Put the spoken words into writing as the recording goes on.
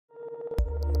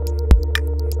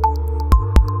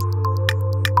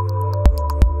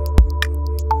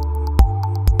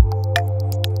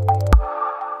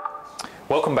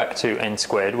Welcome back to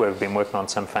nsquared, where we've been working on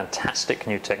some fantastic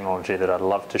new technology that I'd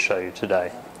love to show you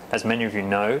today. As many of you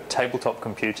know, tabletop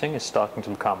computing is starting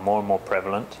to become more and more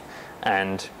prevalent,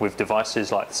 and with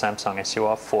devices like the Samsung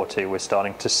SUR40 we're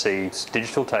starting to see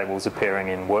digital tables appearing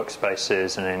in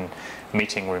workspaces and in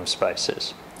meeting room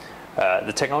spaces.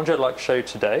 The technology I'd like to show you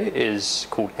today is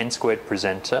called nsquared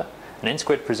presenter. An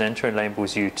nsquared presenter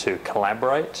enables you to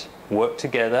collaborate, work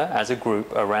together as a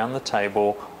group around the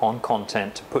table on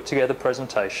content to put together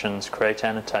presentations, create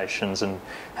annotations, and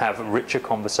have richer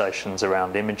conversations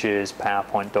around images,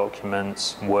 PowerPoint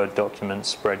documents, Word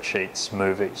documents, spreadsheets,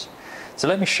 movies. So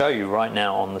let me show you right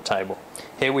now on the table.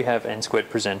 Here we have nsquared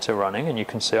presenter running, and you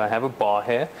can see I have a bar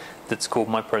here that's called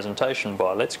my presentation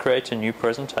bar. Let's create a new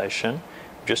presentation.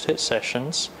 Just hit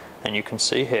sessions, and you can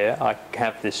see here I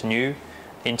have this new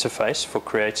interface for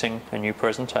creating a new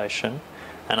presentation.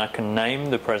 And I can name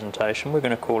the presentation. We're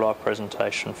going to call our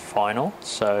presentation final.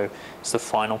 So it's the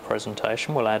final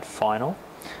presentation. We'll add final.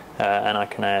 And I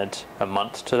can add a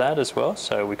month to that as well.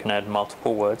 So we can add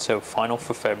multiple words. So final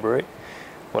for February.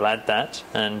 We'll add that.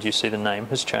 And you see the name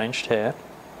has changed here.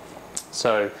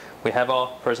 So we have our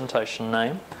presentation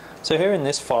name. So here in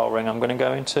this file ring, I'm going to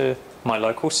go into my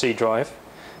local C drive.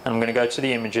 And I'm going to go to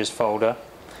the images folder.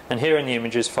 And here in the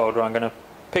images folder, I'm going to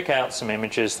pick out some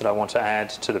images that I want to add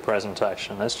to the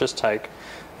presentation. Let's just take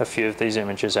a few of these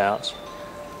images out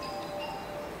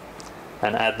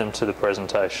and add them to the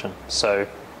presentation. So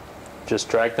just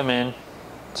drag them in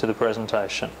to the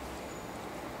presentation.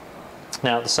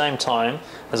 Now at the same time,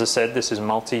 as I said, this is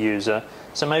multi-user,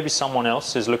 so maybe someone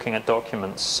else is looking at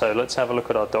documents. So let's have a look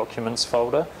at our documents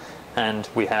folder, and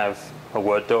we have a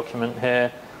Word document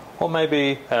here, or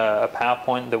maybe a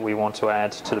PowerPoint that we want to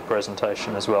add to the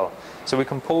presentation as well. So we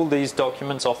can pull these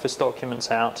documents, Office documents,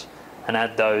 out and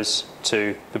add those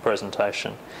to the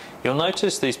presentation. You'll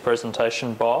notice this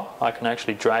presentation bar, I can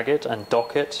actually drag it and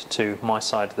dock it to my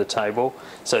side of the table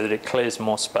so that it clears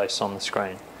more space on the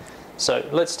screen. So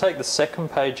let's take the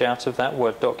second page out of that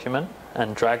Word document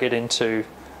and drag it into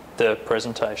the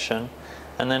presentation.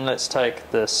 And then let's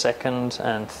take the second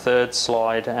and third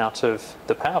slide out of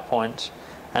the PowerPoint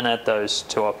and add those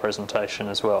to our presentation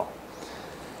as well.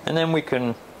 And then we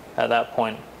can, at that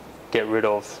point, get rid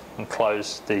of and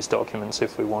close these documents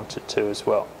if we wanted to as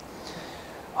well.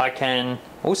 I can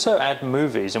also add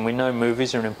movies, and we know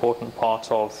movies are an important part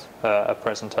of a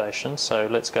presentation, so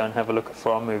let's go and have a look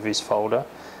for our movies folder.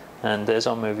 And there's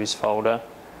our movies folder,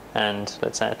 and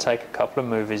let's take a couple of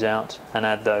movies out and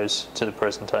add those to the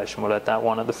presentation. We'll add that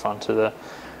one at the front of the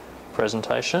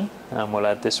presentation, and we'll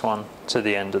add this one to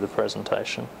the end of the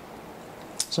presentation.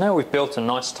 So now we've built a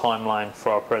nice timeline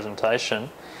for our presentation.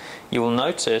 You will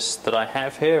notice that I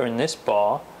have here in this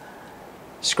bar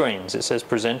screens. It says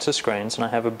presenter screens, and I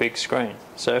have a big screen.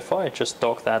 So if I just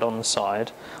dock that on the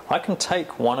side, I can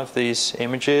take one of these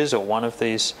images or one of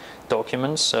these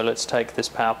documents. So let's take this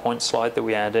PowerPoint slide that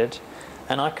we added,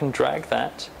 and I can drag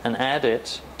that and add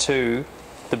it to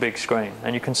the big screen,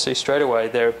 and you can see straight away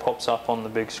there it pops up on the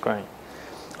big screen.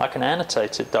 I can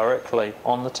annotate it directly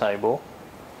on the table,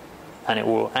 and it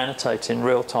will annotate in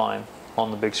real time on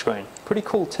the big screen. Pretty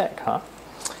cool tech, huh?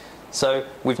 So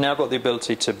we've now got the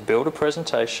ability to build a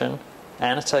presentation,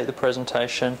 annotate the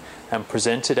presentation, and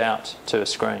present it out to a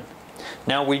screen.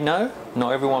 Now we know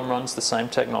not everyone runs the same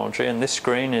technology, and this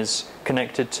screen is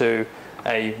connected to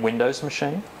a Windows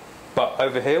machine, but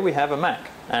over here we have a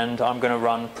Mac, and I'm going to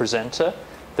run presenter,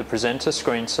 the presenter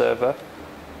screen server,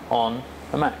 on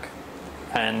a Mac.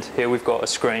 And here we've got a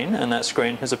screen, and that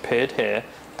screen has appeared here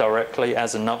directly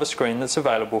as another screen that's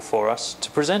available for us to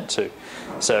present to.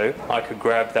 So I could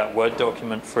grab that Word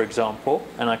document, for example,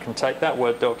 and I can take that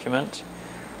Word document,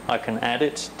 I can add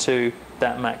it to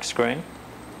that Mac screen,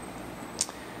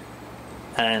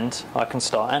 and I can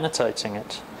start annotating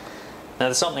it. Now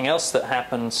there's something else that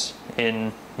happens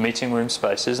in meeting room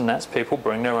spaces, and that's people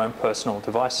bring their own personal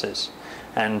devices.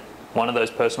 And one of those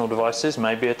personal devices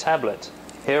may be a tablet.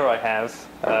 Here I have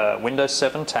a Windows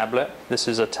 7 tablet. This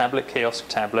is a tablet kiosk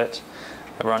tablet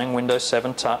running Windows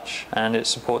 7 Touch, and it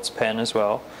supports pen as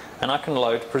well. And I can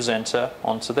load Presenter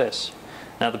onto this.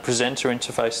 Now the Presenter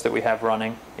interface that we have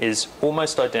running is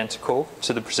almost identical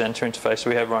to the Presenter interface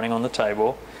we have running on the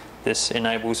table. This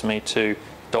enables me to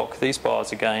dock these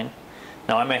bars again.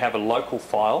 Now I may have a local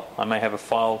file, I may have a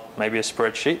file, maybe a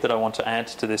spreadsheet that I want to add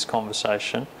to this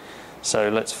conversation. So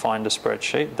let's find a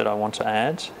spreadsheet that I want to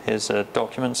add. Here's a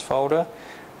documents folder,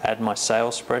 add my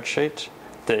sales spreadsheet.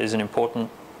 That is an important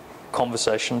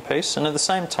conversation piece, and at the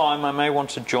same time I may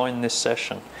want to join this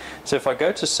session. So if I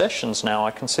go to sessions now, I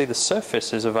can see the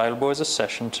surface is available as a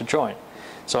session to join.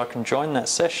 So I can join that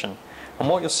session. And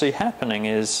what you'll see happening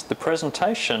is the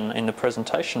presentation in the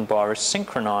presentation bar is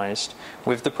synchronized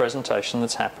with the presentation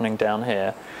that's happening down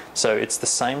here. So it's the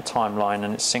same timeline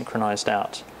and it's synchronized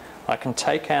out. I can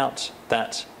take out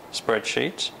that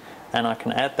spreadsheet and I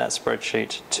can add that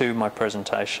spreadsheet to my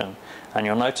presentation. And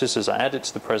you'll notice as I add it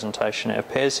to the presentation, it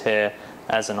appears here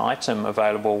as an item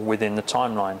available within the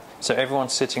timeline. So everyone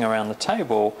sitting around the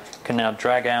table can now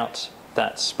drag out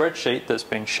that spreadsheet that's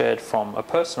been shared from a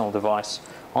personal device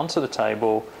onto the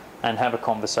table and have a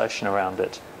conversation around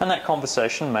it. And that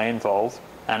conversation may involve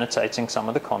annotating some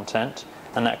of the content,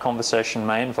 and that conversation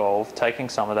may involve taking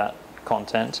some of that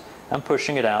content and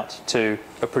pushing it out to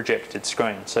a projected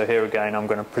screen. So here again, I'm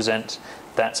going to present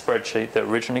that spreadsheet that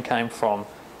originally came from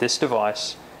this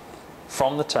device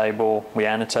from the table. We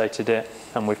annotated it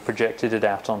and we've projected it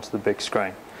out onto the big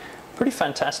screen. Pretty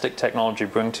fantastic technology,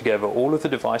 bringing together all of the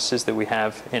devices that we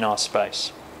have in our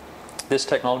space. This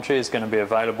technology is going to be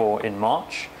available in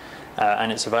March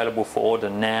and it's available for order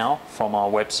now from our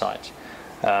website.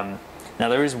 Now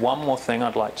there is one more thing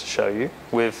I'd like to show you.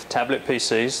 With tablet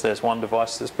PCs, there's one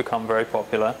device that's become very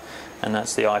popular, and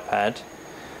that's the iPad.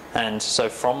 And so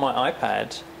from my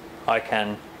iPad, I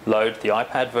can load the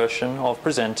iPad version of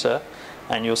Presenter,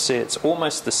 and you'll see it's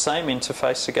almost the same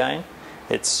interface again.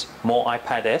 It's more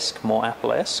iPad-esque, more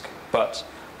Apple-esque, but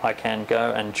I can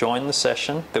go and join the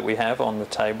session that we have on the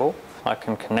table. I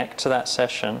can connect to that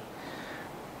session,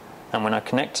 and when I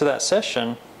connect to that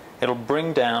session, it'll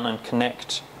bring down and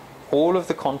connect all of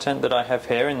the content that I have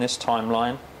here in this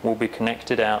timeline will be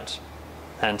connected out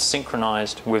and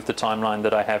synchronized with the timeline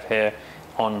that I have here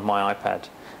on my iPad.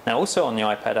 Now also on the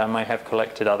iPad I may have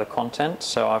collected other content,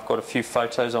 so I've got a few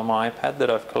photos on my iPad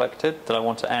that I've collected that I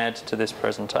want to add to this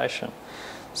presentation.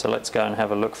 So let's go and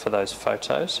have a look for those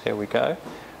photos. Here we go.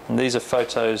 And these are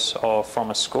photos from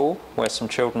a school where some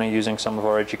children are using some of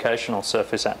our educational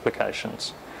Surface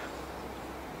applications.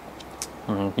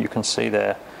 And you can see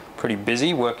they're pretty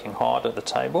busy, working hard at the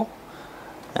table.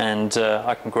 And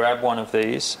I can grab one of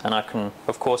these and I can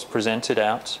of course present it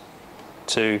out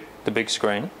to the big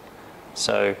screen.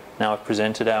 So now I've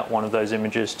presented out one of those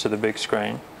images to the big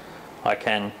screen. I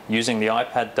can, using the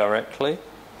iPad directly,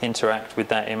 interact with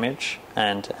that image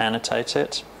and annotate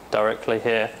it directly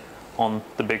here on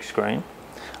the big screen.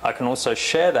 I can also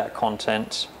share that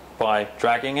content by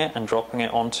dragging it and dropping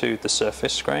it onto the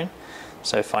Surface screen.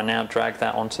 So if I now drag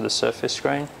that onto the Surface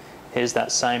screen, here's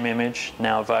that same image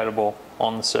now available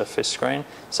on the Surface screen.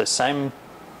 So same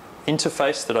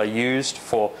interface that I used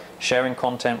for sharing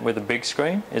content with a big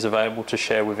screen is available to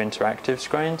share with interactive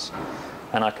screens,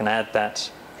 and I can add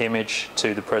that image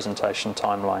to the presentation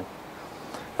timeline.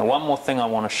 Now one more thing I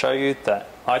want to show you that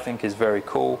I think is very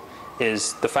cool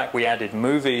is the fact we added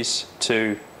movies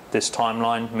to this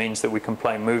timeline means that we can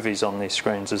play movies on these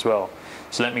screens as well.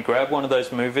 So let me grab one of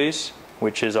those movies,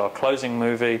 which is our closing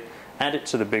movie, add it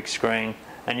to the big screen,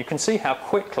 and you can see how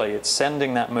quickly it's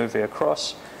sending that movie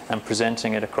across and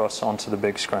presenting it across onto the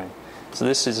big screen. So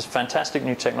this is a fantastic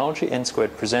new technology,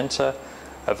 nsquared Presenter,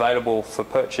 available for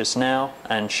purchase now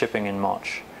and shipping in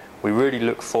March. We really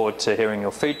look forward to hearing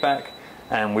your feedback,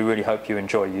 and we really hope you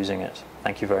enjoy using it.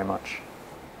 Thank you very much.